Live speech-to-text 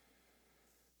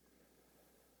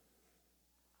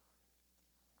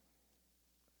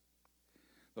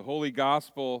The Holy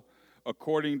Gospel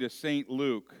according to St.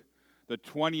 Luke, the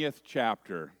 20th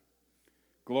chapter.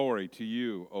 Glory to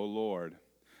you, O Lord.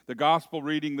 The Gospel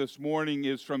reading this morning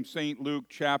is from St. Luke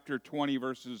chapter 20,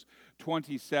 verses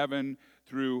 27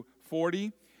 through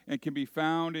 40, and can be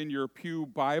found in your Pew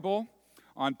Bible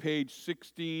on page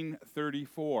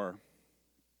 1634.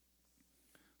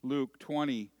 Luke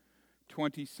 20,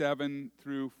 27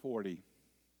 through 40.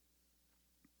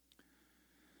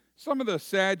 Some of the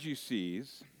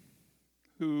Sadducees,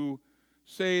 who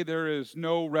say there is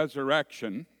no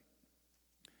resurrection,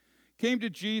 came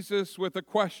to Jesus with a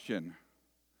question.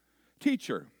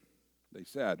 "Teacher," they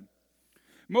said,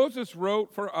 "Moses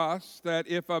wrote for us that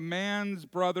if a man's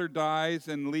brother dies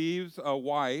and leaves a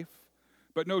wife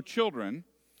but no children,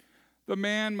 the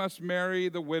man must marry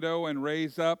the widow and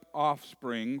raise up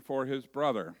offspring for his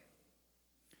brother.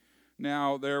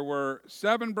 Now there were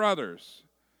 7 brothers.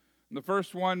 The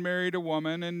first one married a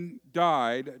woman and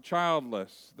died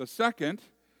childless. The second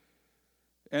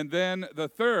and then the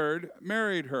third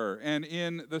married her, and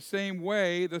in the same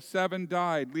way the 7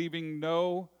 died, leaving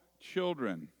no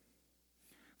children.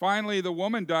 Finally, the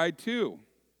woman died too.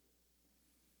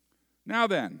 Now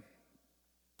then,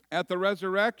 at the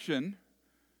resurrection,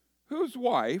 whose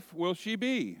wife will she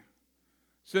be,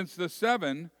 since the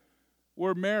 7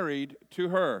 were married to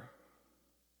her?"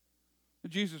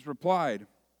 Jesus replied,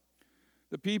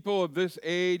 "The people of this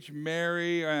age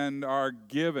marry and are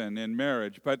given in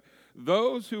marriage, but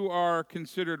those who are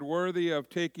considered worthy of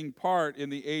taking part in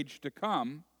the age to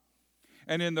come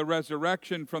and in the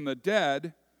resurrection from the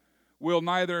dead will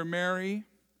neither marry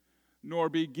nor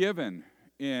be given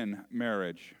in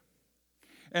marriage.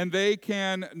 And they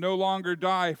can no longer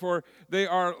die, for they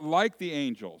are like the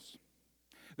angels.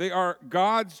 They are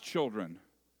God's children,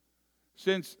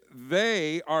 since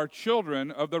they are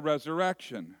children of the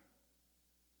resurrection.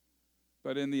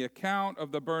 But in the account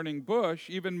of the burning bush,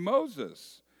 even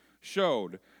Moses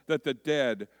showed that the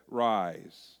dead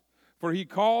rise. For he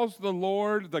calls the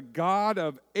Lord the God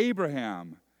of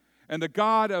Abraham, and the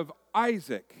God of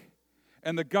Isaac,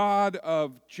 and the God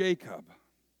of Jacob.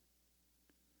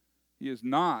 He is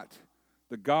not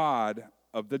the God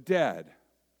of the dead,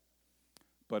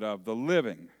 but of the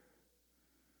living.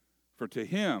 For to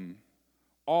him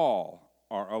all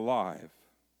are alive."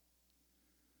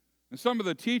 And some of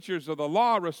the teachers of the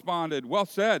law responded, "Well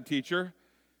said, teacher."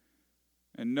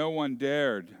 And no one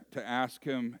dared to ask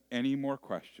him any more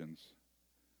questions.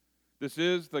 This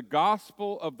is the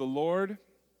gospel of the Lord.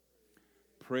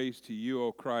 Praise to you,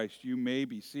 O Christ. You may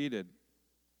be seated.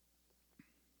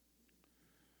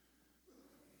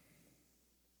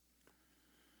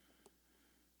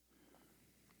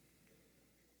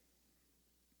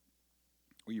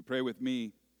 Will you pray with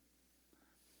me?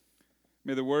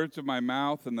 May the words of my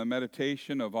mouth and the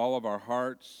meditation of all of our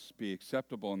hearts be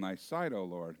acceptable in thy sight, O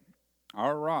Lord,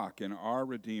 our rock and our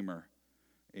Redeemer.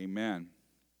 Amen.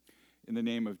 In the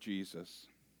name of Jesus.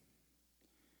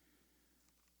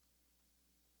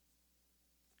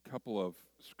 A couple of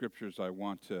scriptures I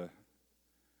want to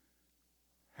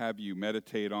have you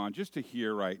meditate on, just to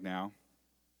hear right now.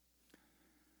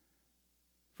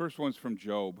 First one's from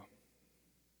Job.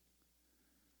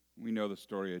 We know the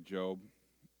story of Job.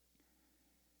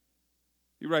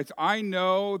 He writes, "I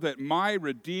know that my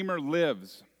Redeemer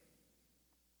lives,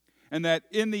 and that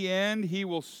in the end he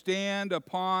will stand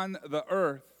upon the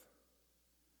earth.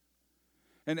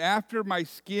 And after my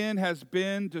skin has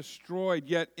been destroyed,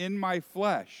 yet in my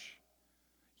flesh,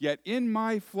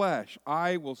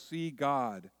 I will see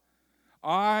God.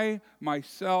 I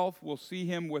myself will see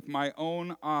him with my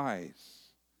own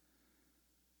eyes."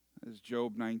 That is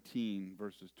Job 19,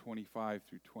 verses 25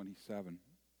 through 27.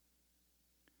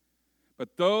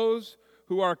 But those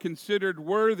who are considered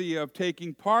worthy of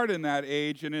taking part in that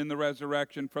age and in the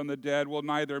resurrection from the dead will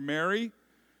neither marry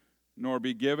nor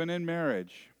be given in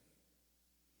marriage.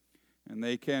 And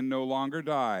they can no longer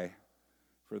die,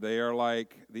 for they are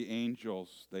like the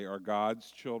angels. They are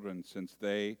God's children, since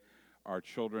they are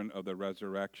children of the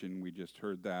resurrection. We just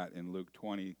heard that in Luke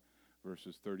 20,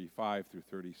 verses 35 through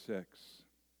 36.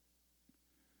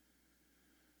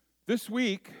 This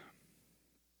week,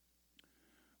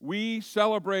 we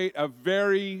celebrate a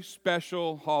very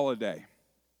special holiday.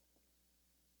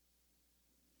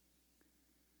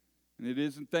 And it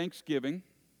isn't Thanksgiving,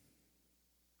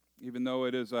 even though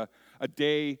it is a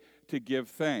day to give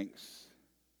thanks.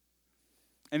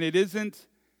 And it isn't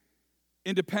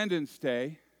Independence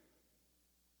Day,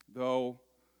 though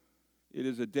it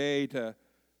is a day to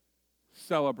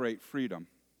celebrate freedom.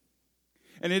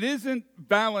 And it isn't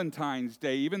Valentine's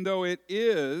Day, even though it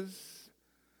is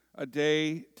a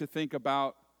day to think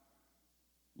about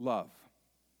love.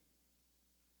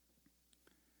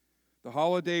 The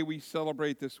holiday we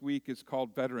celebrate this week is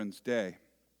called Veterans Day.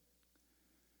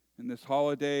 And this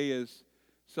holiday is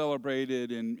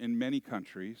celebrated in many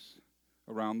countries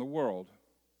around the world.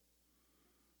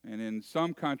 And in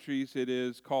some countries it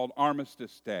is called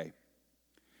Armistice Day.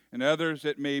 In others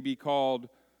it may be called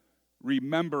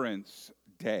Remembrance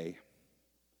Day.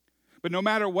 But no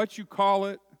matter what you call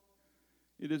it,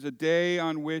 it is a day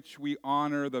on which we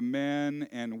honor the men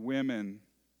and women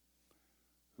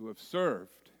who have served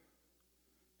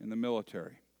in the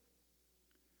military.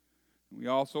 We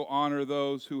also honor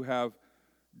those who have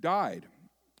died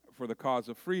for the cause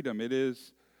of freedom. It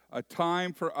is a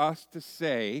time for us to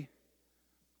say,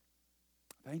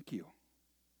 thank you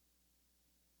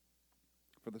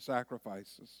for the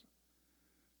sacrifices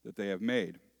that they have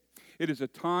made. It is a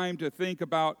time to think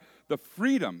about the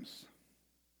freedoms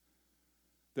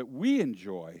that we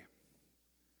enjoy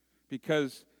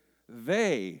because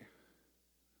they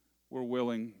were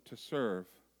willing to serve.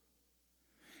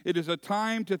 It is a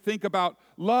time to think about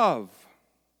love,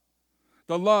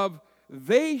 the love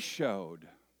they showed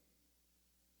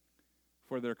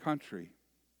for their country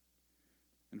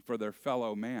and for their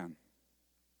fellow man.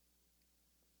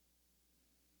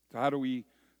 So how do we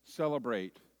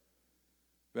celebrate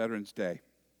Veterans Day?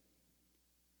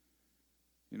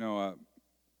 You know,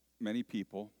 many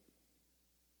people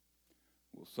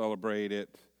will celebrate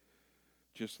it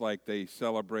just like they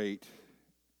celebrate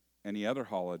any other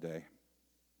holiday.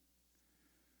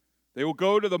 They will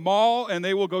go to the mall and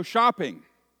they will go shopping.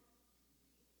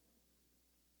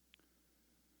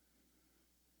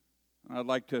 I'd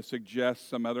like to suggest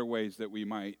some other ways that we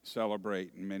might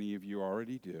celebrate, and many of you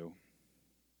already do.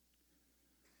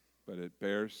 But it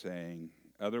bears saying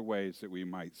other ways that we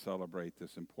might celebrate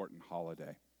this important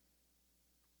holiday.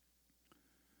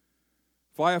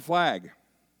 Fly a flag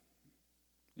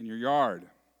in your yard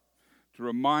to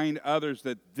remind others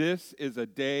that this is a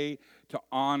day to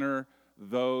honor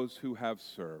those who have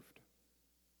served.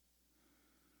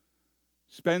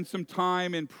 Spend some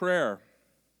time in prayer.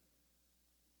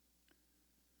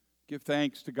 Give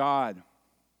thanks to God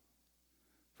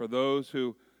for those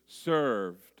who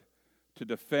served to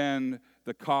defend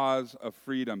the cause of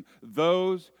freedom.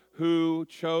 Those who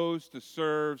chose to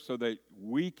serve so that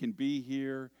we can be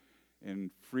here in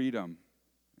freedom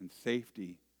and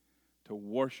safety to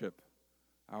worship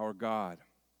our God.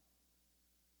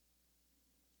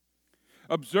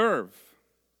 Observe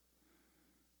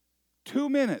 2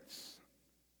 minutes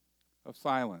of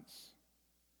silence.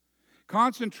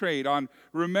 Concentrate on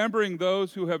remembering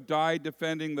those who have died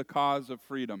defending the cause of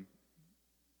freedom.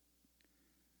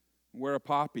 Wear a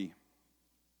poppy.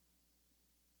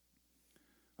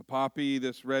 A poppy,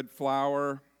 this red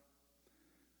flower,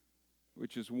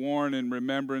 which is worn in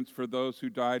remembrance for those who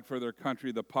died for their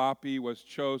country. The poppy was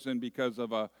chosen because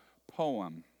of a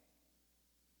poem.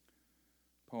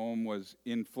 The poem was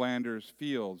In Flanders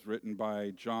Fields, written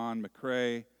by John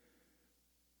McCrae.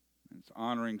 It's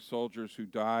honoring soldiers who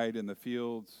died in the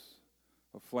fields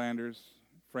of Flanders,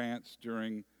 France,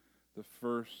 during the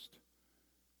First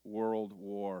World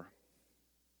War.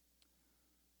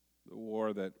 The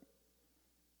war that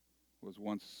was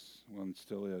once, and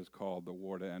still is, called the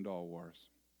War to End All Wars.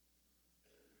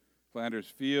 Flanders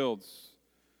Fields,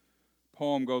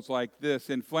 poem goes like this.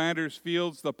 In Flanders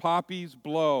Fields the poppies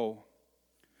blow,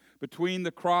 between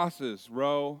the crosses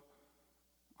row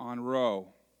on row,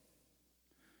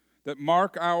 that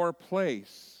mark our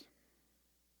place,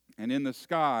 and in the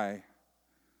sky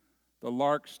the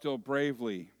larks still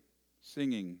bravely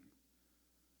singing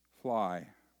fly.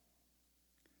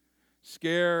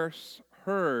 Scarce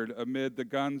heard amid the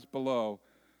guns below.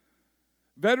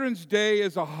 Veterans Day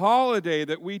is a holiday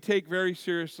that we take very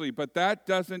seriously, but that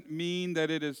doesn't mean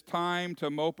that it is time to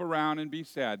mope around and be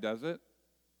sad, does it?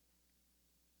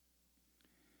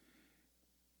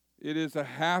 It is a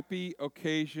happy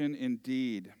occasion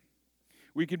indeed.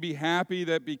 We can be happy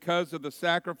that because of the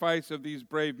sacrifice of these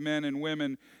brave men and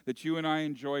women that you and I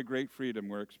enjoy great freedom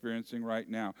we're experiencing right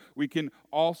now. We can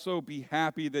also be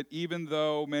happy that even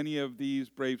though many of these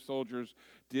brave soldiers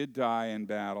did die in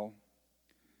battle,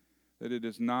 that it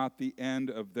is not the end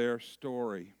of their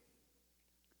story.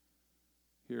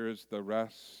 Here is the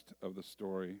rest of the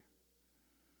story.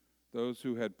 Those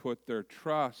who had put their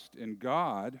trust in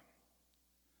God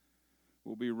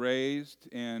will be raised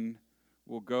and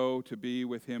will go to be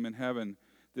with him in heaven.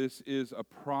 This is a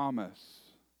promise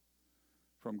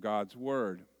from God's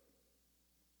word.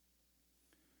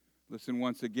 Listen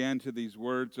once again to these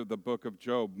words of the book of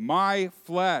Job. My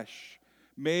flesh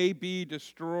may be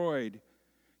destroyed,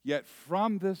 yet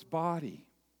from this body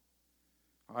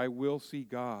I will see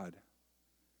God.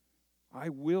 I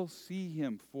will see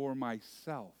him for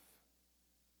myself.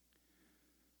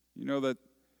 You know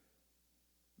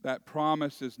that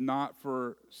promise is not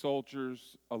for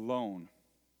soldiers alone.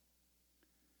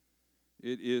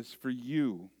 It is for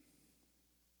you.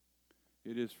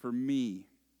 It is for me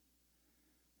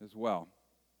as well.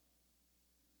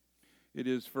 It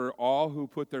is for all who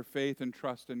put their faith and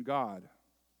trust in God.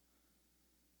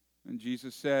 And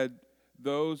Jesus said,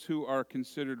 those who are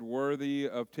considered worthy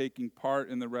of taking part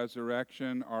in the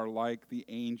resurrection are like the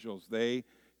angels. They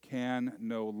can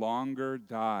no longer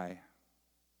die.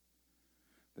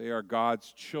 They are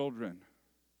God's children.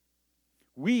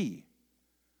 We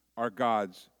are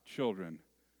God's children.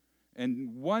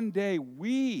 And one day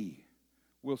we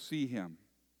will see him.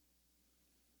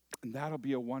 And that'll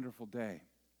be a wonderful day.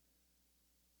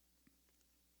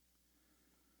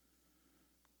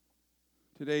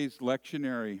 Today's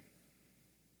lectionary,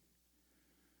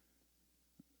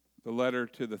 the letter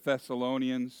to the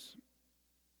Thessalonians,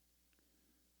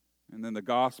 and then the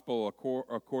gospel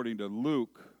according to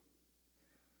Luke,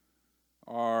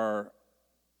 are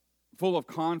full of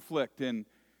conflict and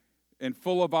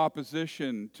full of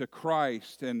opposition to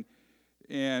Christ,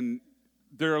 and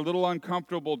they're a little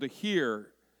uncomfortable to hear.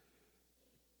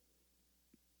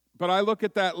 But I look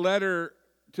at that letter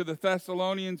to the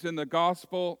Thessalonians in the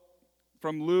gospel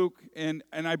from Luke, and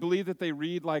I believe that they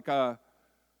read like a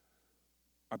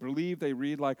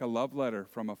love letter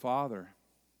from a father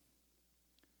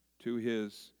to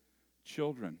his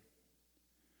children.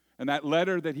 And that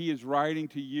letter that he is writing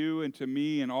to you and to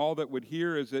me and all that would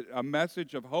hear is a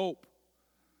message of hope,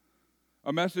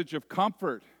 a message of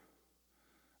comfort,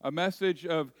 a message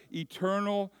of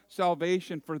eternal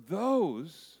salvation for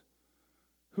those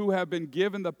who have been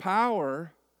given the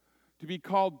power to be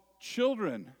called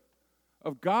children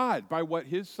of God by what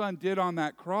his Son did on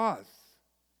that cross.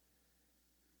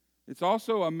 It's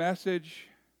also a message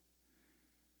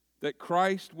that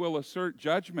Christ will assert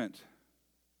judgment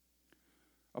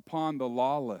upon the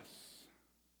lawless,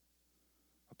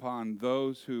 upon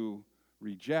those who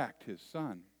reject his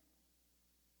Son.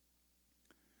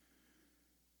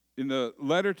 In the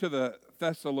letter to the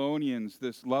Thessalonians,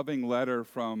 this loving letter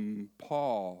from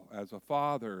Paul as a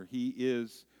father, he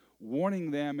is warning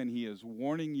them and he is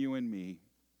warning you and me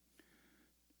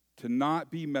to not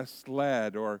be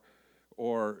misled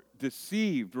or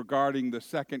deceived regarding the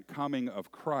second coming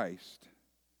of Christ.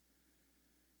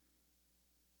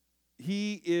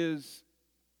 He is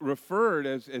referred,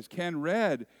 as Ken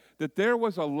read, that there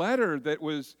was a letter that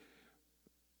was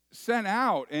sent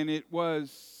out and it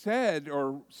was said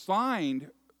or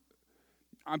signed.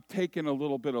 I'm taking a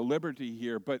little bit of liberty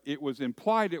here, but it was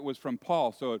implied it was from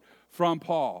Paul. So from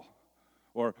Paul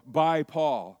or by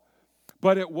Paul.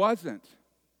 But it wasn't.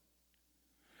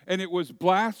 And it was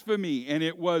blasphemy, and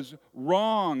it was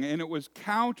wrong, and it was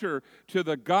counter to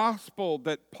the gospel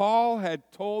that Paul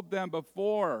had told them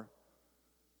before.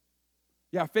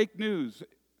 Yeah, fake news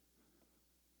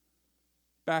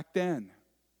back then.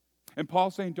 And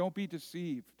Paul's saying, don't be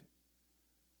deceived.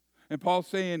 And Paul's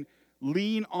saying,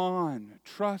 lean on,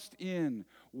 trust in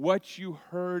what you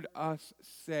heard us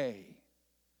say.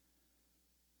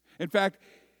 In fact,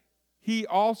 he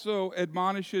also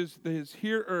admonishes his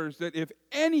hearers that if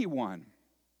anyone,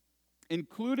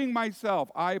 including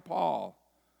myself, I, Paul,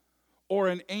 or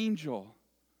an angel,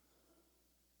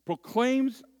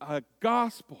 proclaims a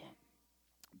gospel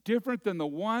different than the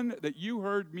one that you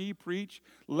heard me preach,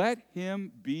 let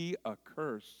him be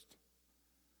accursed.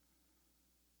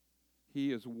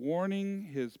 He is warning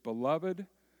his beloved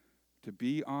to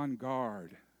be on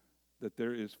guard, that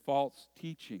there is false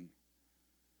teaching.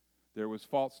 There was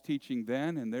false teaching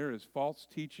then, and there is false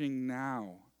teaching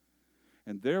now.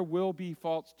 And there will be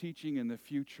false teaching in the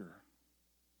future.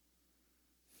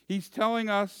 He's telling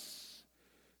us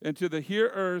and to the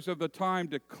hearers of the time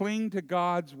to cling to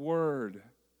God's word.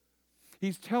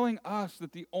 He's telling us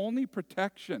that the only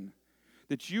protection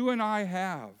that you and I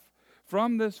have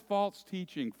from this false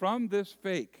teaching, from this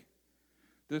fake,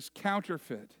 this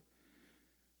counterfeit,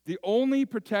 the only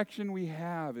protection we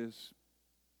have is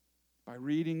by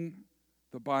reading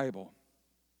the Bible,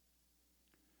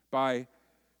 by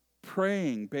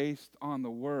praying based on the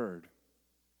Word,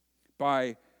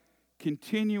 by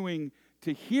continuing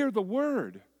to hear the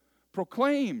Word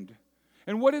proclaimed.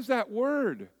 And what is that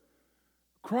Word?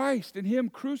 Christ and Him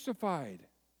crucified.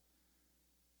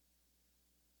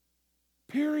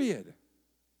 Period.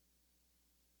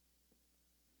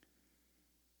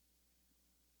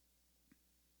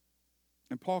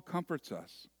 And Paul comforts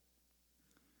us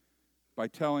by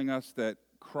telling us that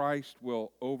Christ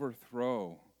will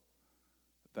overthrow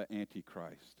the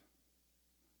Antichrist,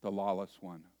 the lawless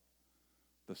one,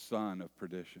 the son of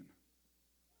perdition.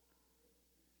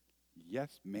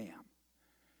 Yes, ma'am.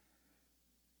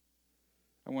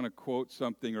 I want to quote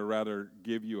something, or rather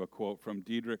give you a quote from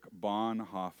Dietrich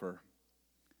Bonhoeffer.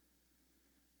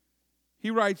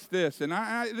 He writes this, and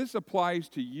this applies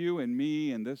to you and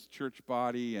me and this church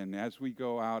body, and as we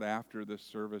go out after this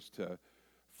service to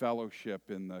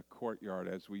fellowship in the courtyard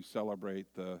as we celebrate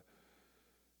the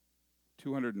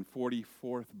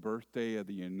 244th birthday of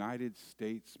the United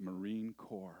States Marine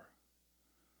Corps.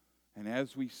 And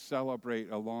as we celebrate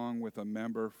along with a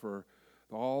member for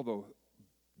all the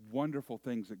wonderful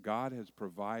things that God has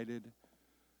provided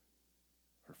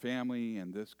for family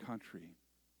and this country,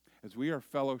 as we are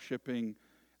fellowshipping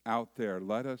out there,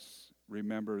 let us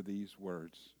remember these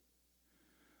words.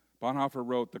 Bonhoeffer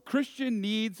wrote, "The Christian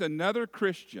needs another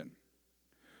Christian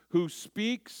who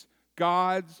speaks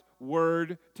God's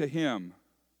word to him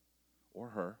or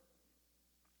her.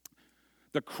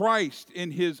 The Christ in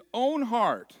his own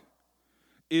heart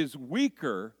is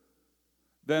weaker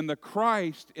than the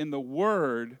Christ in the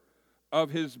word of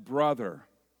his brother."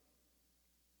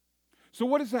 So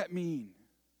what does that mean?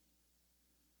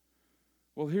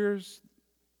 Well, here's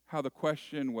how the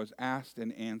question was asked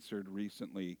and answered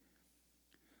recently.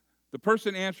 The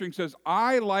person answering says,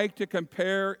 I like to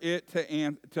compare it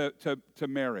to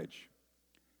marriage.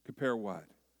 Compare what?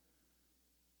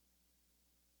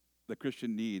 The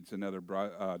Christian needs another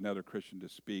Christian to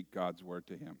speak God's word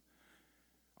to him.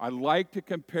 I like to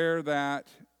compare that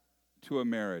to a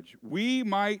marriage. We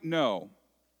might know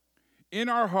in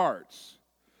our hearts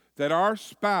that our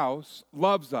spouse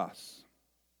loves us.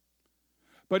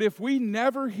 But if we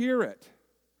never hear it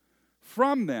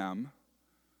from them,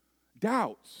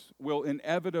 doubts will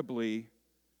inevitably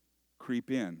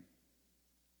creep in.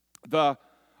 The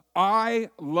I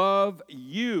love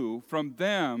you from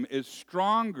them is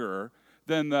stronger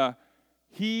than the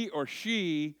he or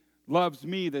she loves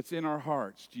me that's in our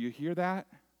hearts. Do you hear that?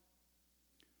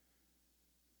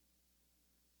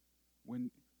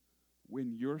 When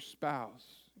your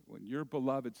spouse, when your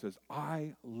beloved says,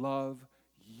 I love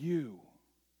you,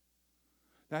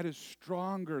 that is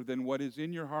stronger than what is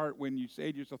in your heart when you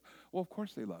say to yourself, well, of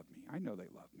course they love me. I know they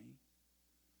love me.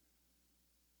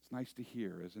 It's nice to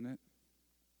hear, isn't it?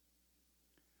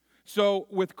 So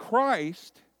with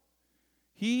Christ,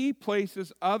 he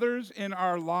places others in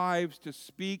our lives to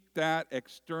speak that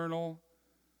external,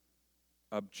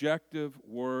 objective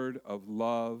word of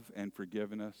love and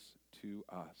forgiveness to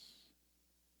us.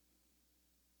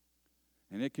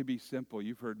 And it can be simple.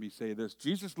 You've heard me say this.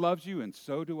 Jesus loves you, and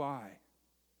so do I.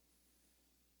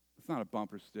 It's not a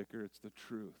bumper sticker. It's the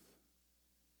truth.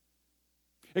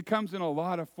 It comes in a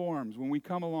lot of forms when we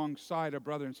come alongside a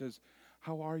brother and says,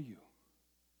 how are you?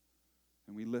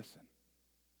 And we listen.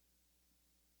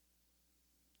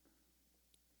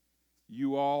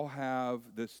 You all have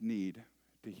this need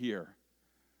to hear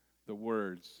the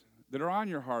words that are on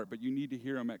your heart, but you need to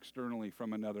hear them externally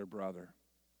from another brother.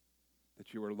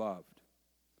 That you are loved.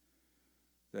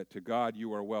 That to God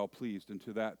you are well pleased, and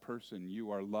to that person you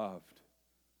are loved.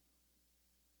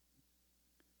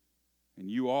 And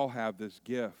you all have this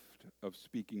gift of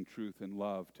speaking truth and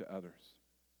love to others.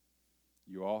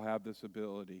 You all have this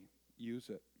ability. Use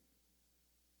it.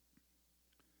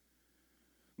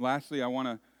 Lastly, I want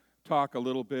to talk a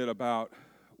little bit about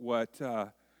what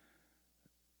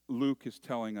Luke is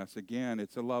telling us. Again,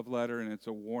 it's a love letter and it's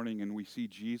a warning, and we see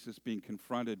Jesus being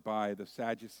confronted by the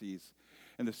Sadducees.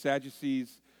 And the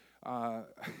Sadducees,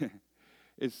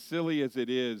 as silly as it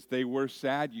is, they were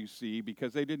sad, you see,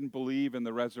 because they didn't believe in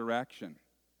the resurrection.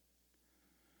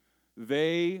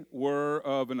 They were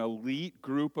of an elite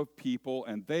group of people,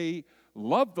 and they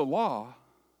loved the law,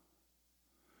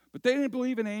 but they didn't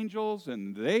believe in angels,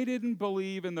 and they didn't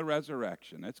believe in the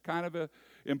resurrection. That's kind of an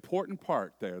important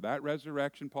part there. That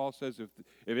resurrection, Paul says, if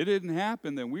it didn't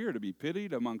happen, then we are to be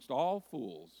pitied amongst all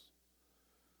fools.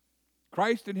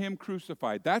 Christ and him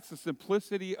crucified. That's the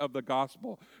simplicity of the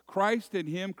gospel. Christ and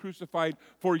him crucified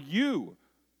for you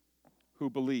who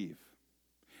believe.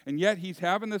 And yet he's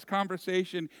having this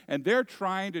conversation, and they're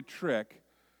trying to trick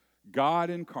God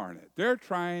incarnate. They're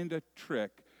trying to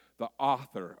trick the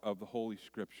author of the Holy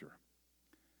Scripture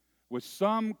with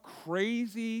some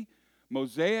crazy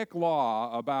Mosaic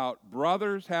law about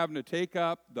brothers having to take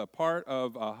up the part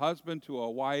of a husband to a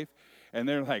wife, and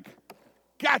they're like,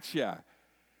 gotcha!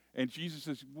 And Jesus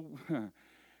says,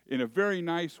 in a very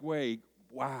nice way,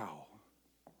 wow.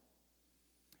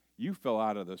 You fell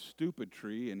out of the stupid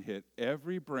tree and hit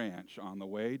every branch on the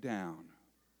way down.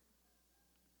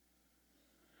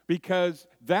 Because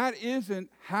that isn't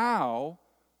how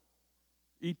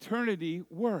eternity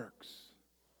works.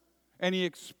 And he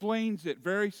explains it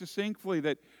very succinctly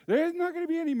that there's not going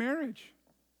to be any marriage.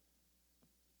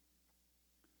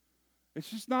 It's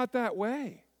just not that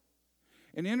way.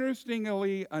 And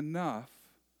interestingly enough,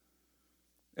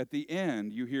 at the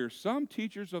end, you hear some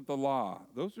teachers of the law.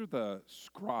 Those are the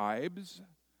scribes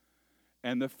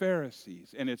and the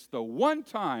Pharisees. And it's the one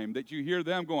time that you hear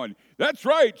them going, "That's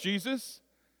right, Jesus,"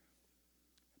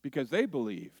 because they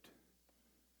believed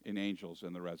in angels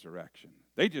and the resurrection.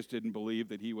 They just didn't believe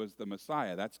that he was the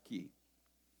Messiah. That's key.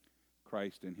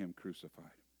 Christ and him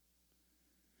crucified.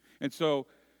 And so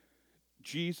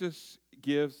Jesus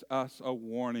gives us a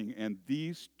warning, and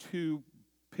these two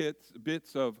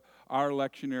bits of our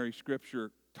lectionary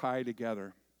scripture tie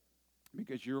together,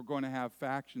 because you're going to have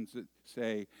factions that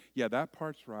say, yeah, that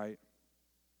part's right,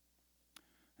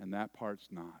 and that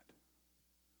part's not.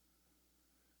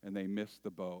 And they miss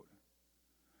the boat.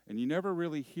 And you never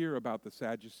really hear about the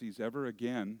Sadducees ever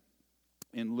again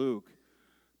in Luke,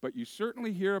 but you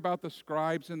certainly hear about the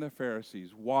scribes and the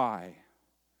Pharisees. Why?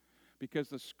 Because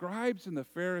the scribes and the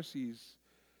Pharisees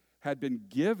had been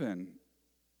given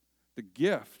the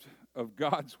gift of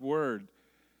God's word.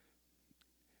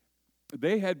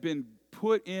 They had been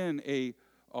put in a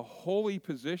holy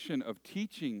position of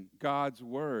teaching God's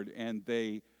word, and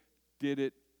they did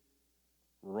it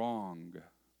wrong.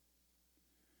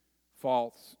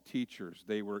 False teachers.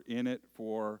 They were in it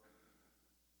for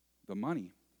the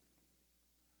money.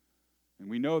 And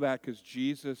we know that because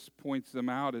Jesus points them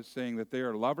out as saying that they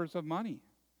are lovers of money.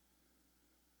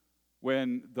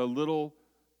 When the little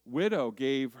widow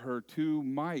gave her 2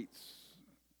 mites,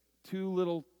 2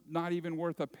 little, not even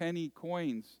worth a penny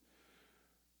coins,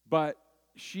 but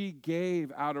she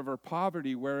gave out of her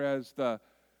poverty, whereas the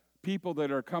people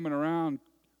that are coming around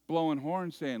blowing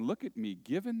horns saying, "Look at me,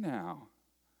 giving now.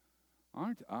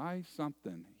 Aren't I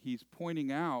something?" He's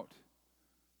pointing out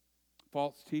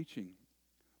false teaching.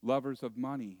 Lovers of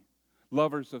money,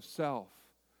 lovers of self.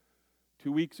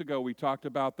 2 weeks ago, we talked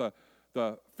about the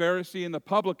Pharisee and the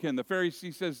publican. The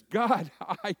Pharisee says, "God,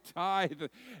 I tithe,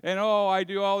 and I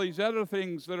do all these other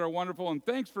things that are wonderful, and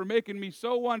thanks for making me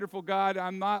so wonderful, God.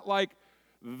 I'm not like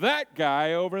that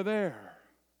guy over there,"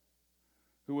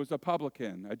 who was a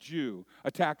publican, a Jew,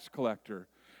 a tax collector.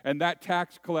 And that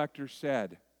tax collector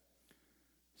said,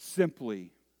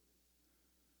 simply,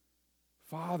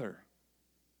 "Father,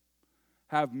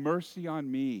 have mercy on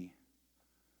me,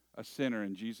 a sinner."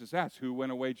 And Jesus asked, who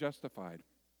went away justified?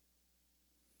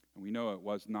 And we know it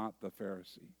was not the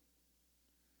Pharisee.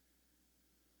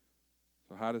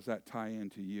 So how does that tie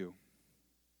into you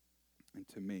and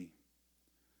to me?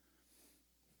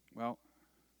 Well,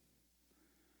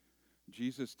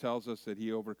 Jesus tells us that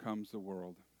he overcomes the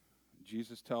world.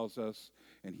 Jesus tells us,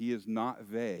 and he is not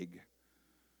vague,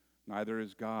 neither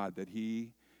is God, that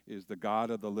he is the God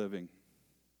of the living.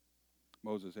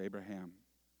 Moses, Abraham,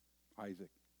 Isaac,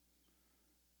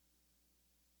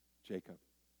 Jacob.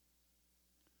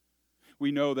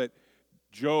 We know that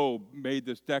Job made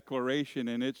this declaration,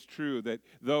 and it's true, that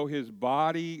though his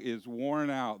body is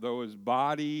worn out, though his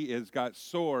body has got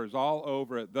sores all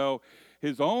over it, though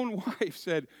his own wife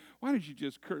said, "Why don't you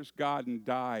just curse God and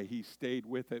die?" he stayed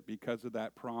with it because of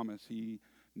that promise he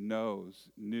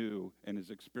knew, and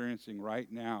is experiencing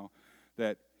right now,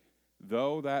 that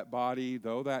though that body,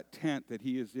 though that tent that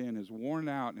he is in is worn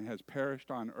out and has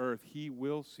perished on earth, he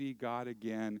will see God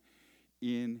again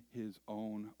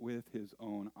with his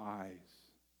own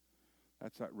eyes.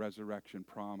 That's that resurrection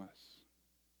promise.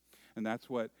 And that's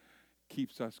what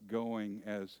keeps us going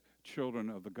as children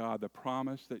of the God, the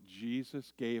promise that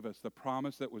Jesus gave us, the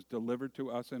promise that was delivered to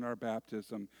us in our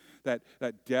baptism, that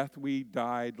death we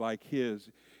died like his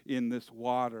in this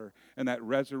water, and that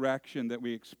resurrection that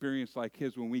we experienced like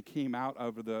his when we came out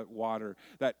of the water,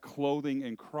 that clothing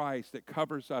in Christ that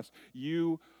covers us.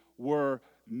 You were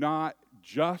not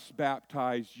just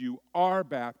baptized, you are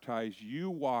baptized, you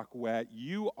walk wet,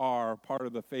 you are part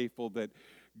of the faithful that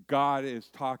God is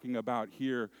talking about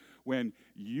here, when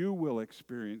you will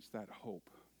experience that hope,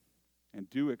 and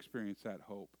do experience that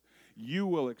hope. You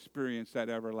will experience that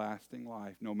everlasting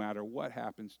life no matter what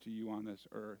happens to you on this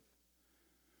earth.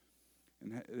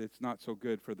 And it's not so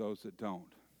good for those that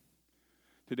don't.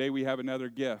 Today we have another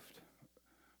gift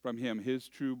from him, his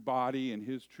true body and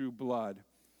his true blood.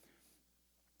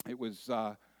 It was,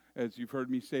 as you've heard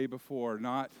me say before,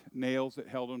 not nails that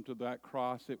held him to that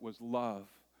cross. It was love.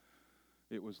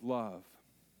 It was love.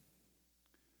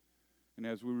 And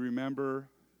as we remember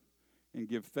and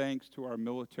give thanks to our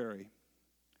military,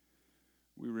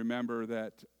 we remember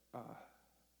that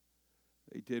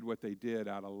they did what they did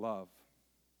out of love.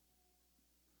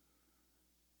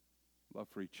 Love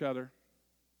for each other,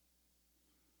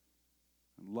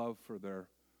 and love for their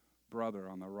brother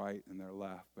on the right and their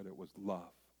left, but it was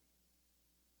love.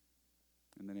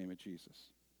 In the name of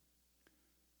Jesus.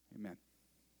 Amen.